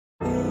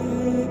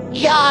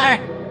Yar!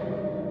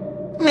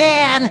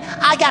 Man,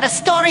 I got a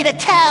story to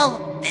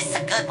tell! This is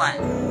a good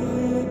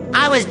one.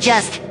 I was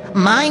just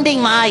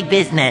minding my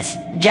business,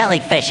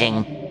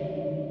 jellyfishing.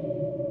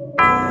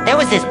 There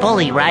was this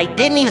bully, right?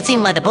 Didn't even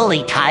seem like the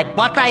bully type.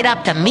 Walked right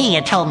up to me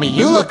and told me,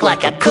 "You look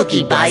like a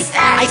cookie bite."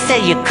 I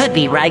said, "You could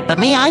be right, but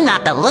me, I'm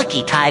not the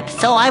looky type."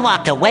 So I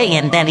walked away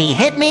and then he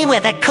hit me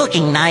with a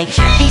cooking knife.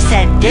 He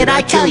said, "Did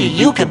I tell you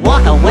you could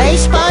walk away,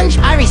 sponge?"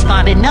 I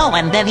responded, "No,"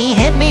 and then he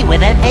hit me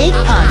with an 8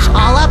 punch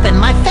all up in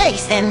my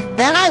face, and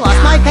then I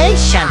lost my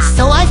patience.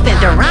 So I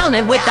spun around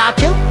and whipped out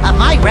 2 of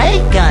my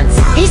ray guns.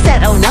 He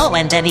said, "Oh no,"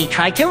 and then he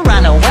tried to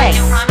run away.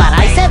 But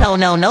I said, "Oh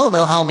no, no,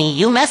 little homie,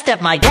 you messed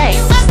up my day."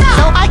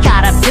 So I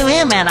got up to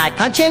him and I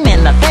punched him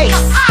in the face.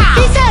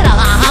 He said, "Oh,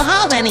 ha,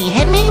 ha," then he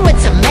hit me with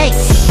some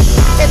mace.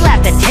 It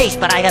left a taste,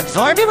 but I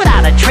absorbed it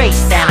without a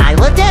trace. Then I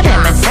looked at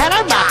him and said,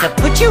 "I'm about to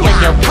put you in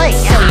your place,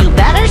 so you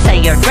better say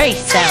your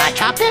grace." Then I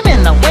chopped him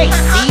in the waist.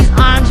 These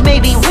arms may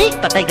be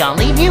weak, but they gon'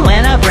 leave you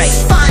in a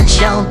brace.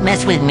 Don't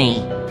mess with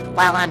me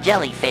while I'm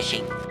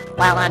jellyfishing.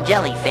 While I'm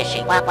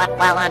jellyfishing.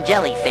 While I'm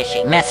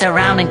jellyfishing. Mess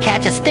around and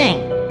catch a sting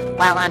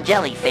while I'm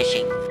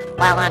jellyfishing.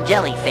 While I'm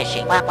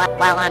jellyfishing,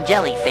 while I'm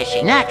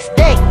jellyfishing. Next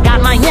day,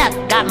 got my net,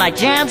 got my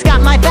jams, got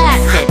my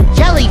basket.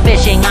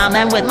 Jellyfishing on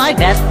them with my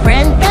best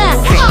friend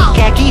Patrick.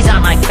 Khakis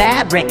on my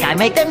fabric, I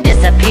make them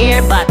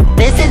disappear. But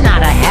this is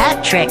not a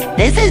hat trick,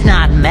 this is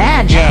not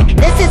magic.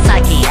 This is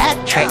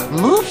psychiatric,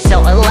 move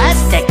so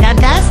elastic.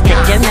 Fantastic,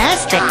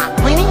 gymnastic,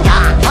 cleaning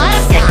out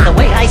plastic. The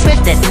way I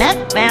switch this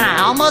net, man,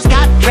 I almost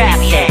got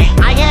drafted.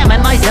 I am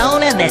in my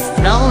zone and this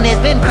zone has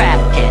been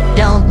crafted.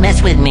 Don't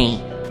mess with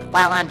me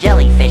while I'm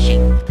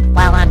jellyfishing.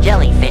 While I'm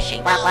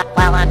jellyfishing.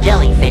 While I'm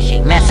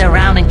jellyfishing. Mess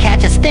around and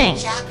catch a sting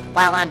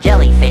while I'm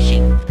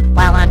jellyfishing.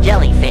 While I'm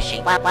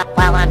jellyfishing.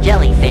 While I'm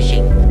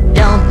jellyfishing.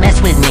 Don't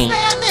mess with me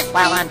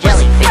while I'm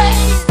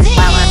jellyfishing.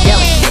 While I'm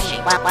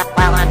jellyfishing.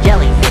 While I'm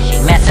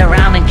jellyfishing. Mess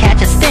around and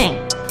catch a sting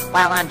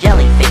while I'm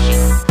jellyfishing.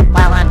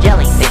 While I'm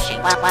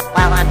jellyfishing.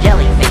 While I'm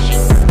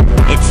jellyfishing.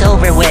 It's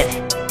over with.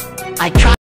 I tried